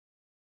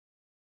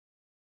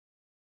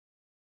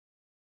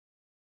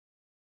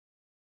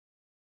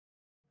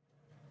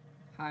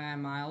Hi,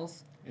 I'm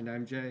Miles. And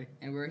I'm Jay.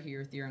 And we're here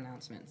with your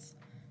announcements.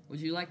 Would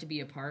you like to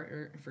be a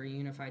partner for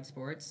Unified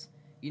Sports?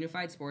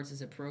 Unified Sports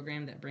is a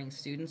program that brings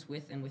students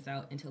with and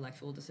without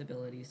intellectual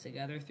disabilities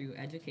together through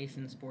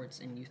education,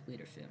 sports, and youth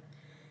leadership.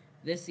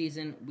 This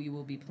season, we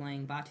will be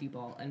playing bocce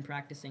ball and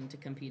practicing to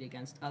compete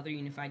against other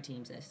Unified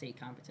teams at state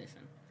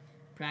competition.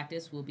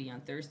 Practice will be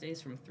on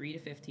Thursdays from 3 to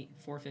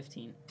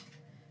 4:15.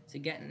 To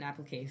get an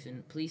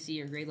application, please see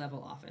your grade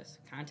level office.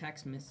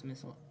 Contact Miss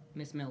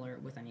Miller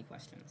with any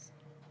questions.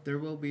 There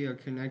will be a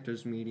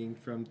connectors meeting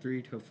from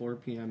 3 to 4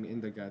 p.m.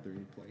 in the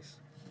gathering place.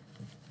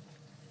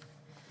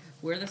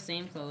 Wear the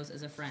same clothes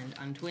as a friend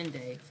on Twin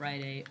Day,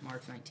 Friday,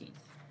 March 19th.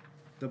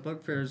 The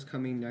book fair is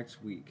coming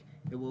next week.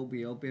 It will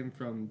be open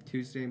from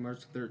Tuesday,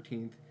 March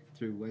 13th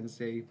through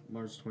Wednesday,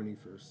 March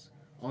 21st.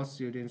 All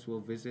students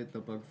will visit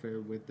the book fair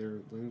with their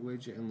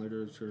language and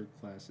literature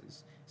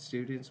classes.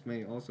 Students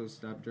may also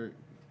stop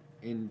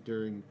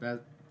during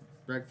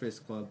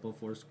breakfast club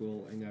before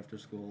school and after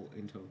school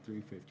until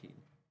 3:15.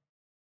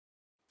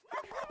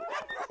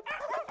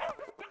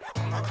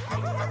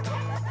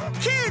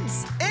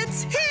 Kids,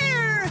 it's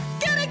here!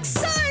 Get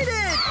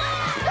excited!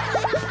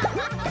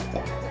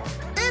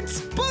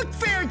 It's book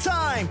fair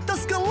time! The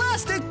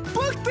Scholastic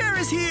Book Fair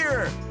is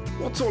here!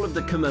 What's all of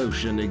the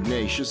commotion,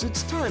 Ignatius?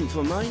 It's time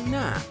for my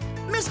nap.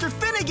 Mr.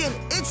 Finnegan,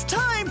 it's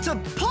time to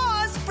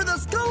pause for the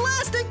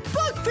Scholastic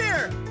Book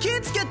Fair!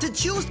 Kids get to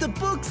choose the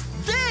books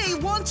they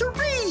want to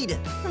read!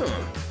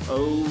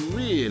 Oh,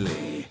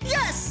 really?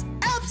 Yes,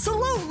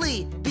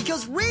 absolutely!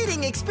 Because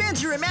reading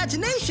expands your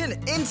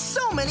imagination in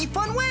so many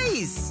fun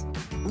ways!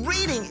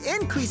 Reading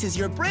increases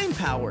your brain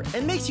power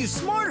and makes you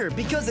smarter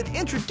because it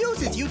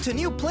introduces you to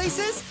new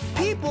places,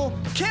 people,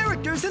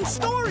 characters, and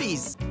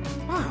stories!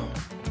 Wow,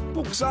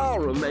 books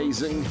are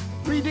amazing.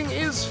 Reading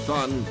is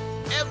fun.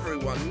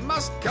 Everyone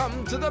must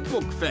come to the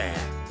book fair.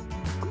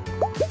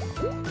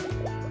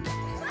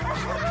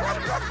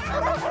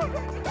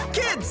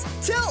 Kids,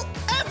 tell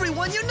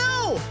everyone you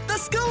know! The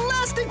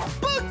Scholastic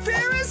Book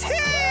Fair is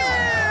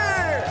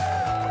here!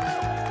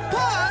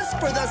 Pause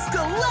for the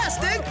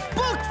Scholastic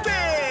Book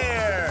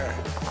Fair!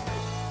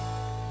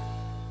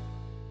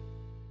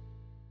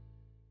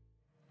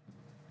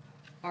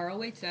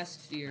 ROHS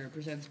Sphere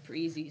presents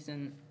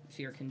pre-season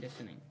sphere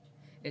conditioning.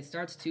 It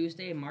starts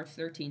Tuesday, March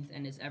 13th,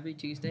 and is every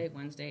Tuesday,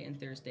 Wednesday, and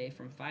Thursday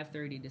from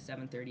 5:30 to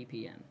 7:30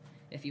 p.m.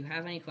 If you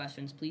have any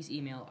questions, please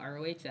email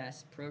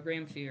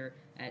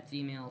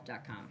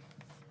rohsprogramsphere@gmail.com.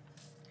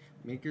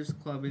 Makers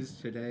Club is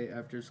today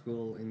after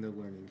school in the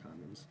Learning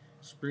Commons.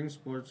 Spring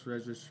sports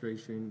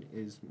registration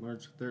is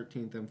March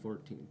 13th and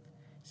 14th.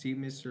 See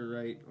Mr.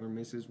 Wright or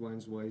Mrs.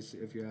 Wensweiss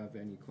if you have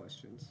any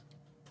questions.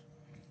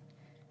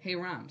 Hey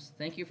Roms,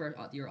 thank you for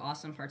your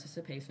awesome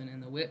participation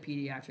in the WIT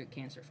Pediatric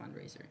Cancer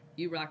Fundraiser.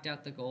 You rocked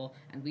out the goal,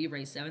 and we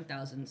raised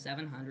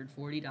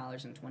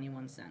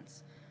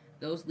 $7,740.21.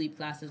 Those LEAP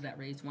classes that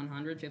raised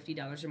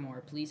 $150 or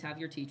more, please have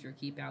your teacher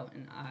keep out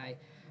an eye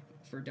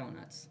for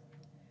donuts.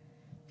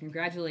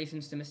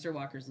 Congratulations to Mr.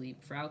 Walker's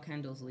LEAP, Frau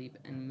Kendall's LEAP,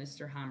 and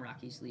Mr.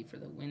 Hamrocky's LEAP for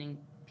the winning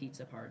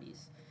pizza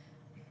parties.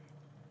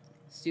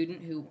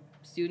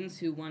 Students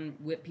who won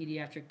WIT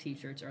Pediatric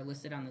T-shirts are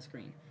listed on the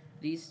screen.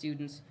 These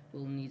students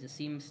will need to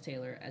see Ms.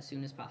 Taylor as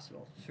soon as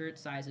possible. Shirt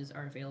sizes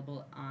are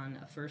available on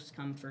a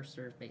first-come,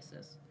 first-served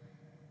basis.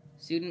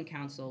 Student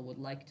Council would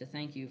like to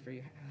thank you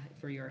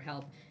for your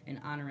help in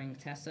honoring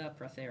Tessa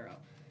Prothero.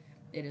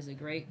 It is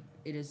great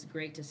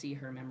to see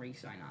her memory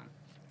shine on.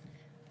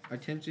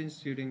 Attention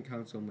Student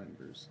Council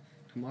members.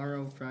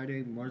 Tomorrow,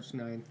 Friday, March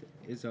 9th,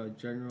 is a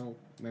general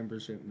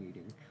membership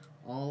meeting.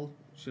 All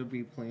should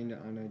be planned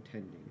on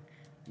attending.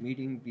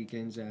 Meeting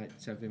begins at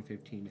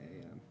 7:15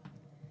 a.m.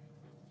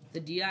 The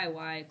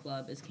DIY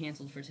Club is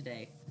canceled for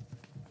today.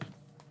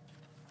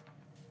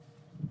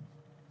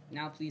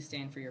 Now please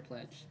stand for your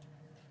pledge.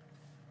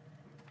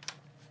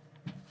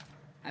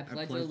 I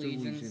pledge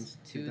allegiance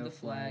to the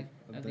flag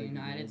of the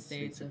United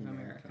States of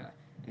America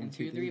and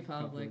to the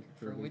republic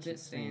for which it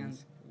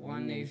stands,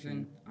 one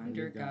nation,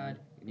 under God,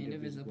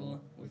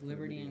 indivisible, with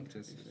liberty and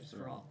justice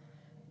for all.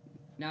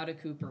 Now to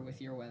Cooper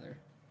with your weather.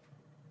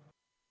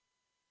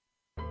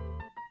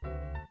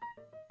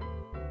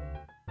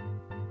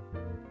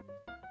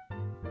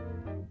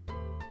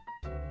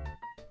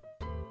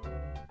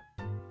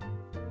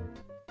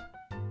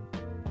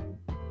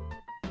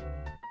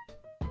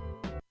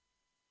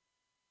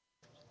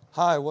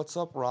 Hi, what's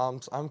up,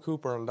 Roms? I'm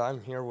Cooper, and I'm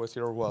here with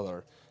your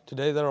weather.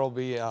 Today there will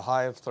be a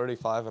high of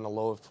 35 and a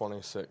low of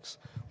 26,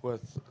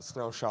 with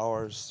snow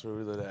showers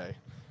through the day.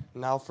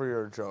 Now for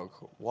your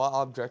joke. What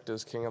object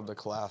is king of the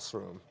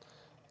classroom?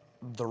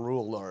 The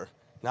ruler.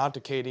 Now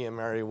to Katie and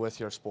Mary with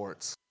your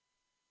sports.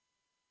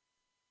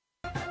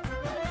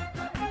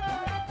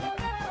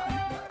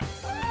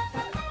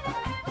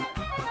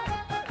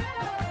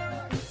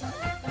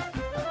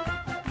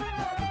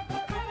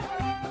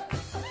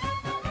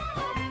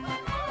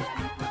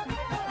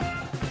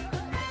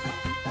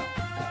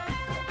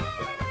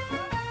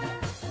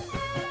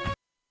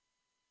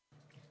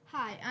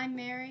 Hi, I'm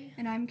Mary.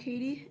 And I'm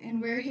Katie,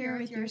 and we're here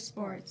with your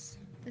sports.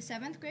 The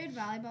 7th grade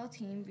volleyball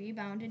team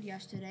rebounded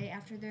yesterday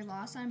after their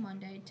loss on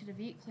Monday to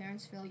defeat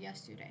Clarenceville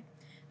yesterday.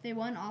 They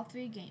won all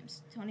 3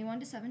 games,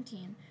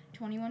 21-17,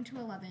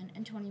 21-11,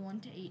 and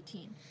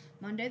 21-18.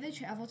 Monday they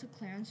travel to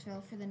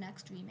Clarenceville for the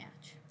next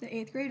rematch. The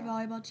 8th grade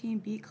volleyball team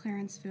beat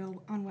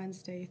Clarenceville on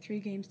Wednesday,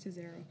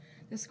 3-0.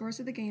 The scores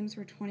of the games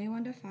were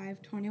 21-5,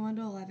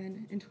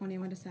 21-11, and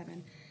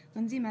 21-7.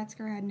 Lindsay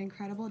Metzger had an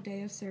incredible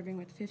day of serving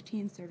with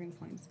 15 serving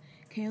points.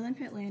 Kaylin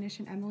Pitlandish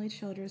and Emily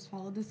Childers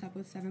followed this up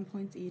with 7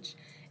 points each,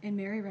 and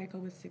Mary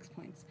Reichel with 6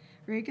 points.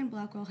 Reagan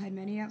Blackwell had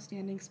many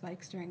outstanding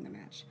spikes during the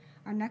match.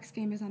 Our next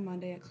game is on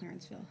Monday at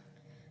Clarenceville.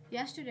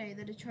 Yesterday,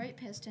 the Detroit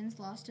Pistons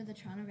lost to the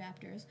Toronto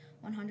Raptors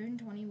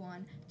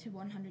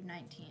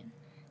 121-119.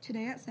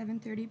 Today at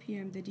 7:30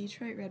 p.m., the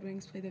Detroit Red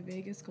Wings play the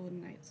Vegas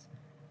Golden Knights.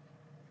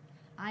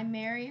 I'm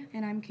Mary.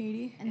 And I'm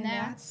Katie. And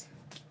that's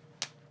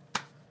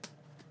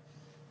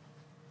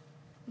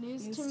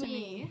News to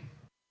me.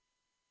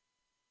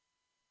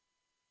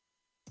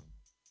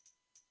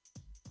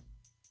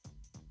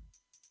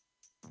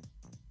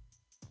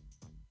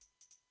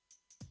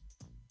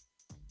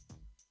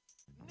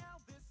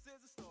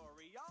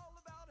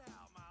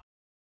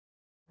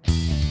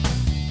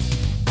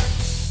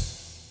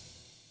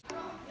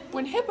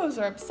 When hippos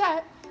are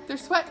upset, their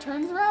sweat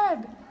turns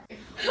red.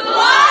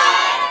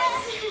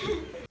 What?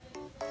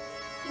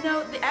 You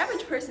know, the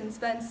average person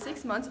spends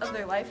 6 months of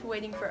their life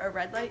waiting for a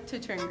red light to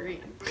turn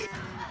green.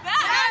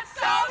 That's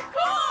so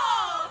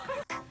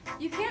cool!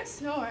 You can't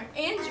snore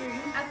and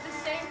dream at the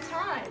same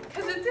time,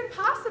 because it's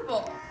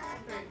impossible.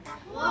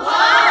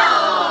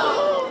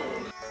 Whoa!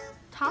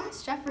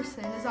 Thomas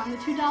Jefferson is on the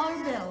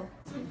 $2 bill.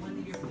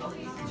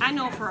 I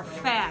know for a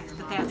fact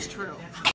that that's true.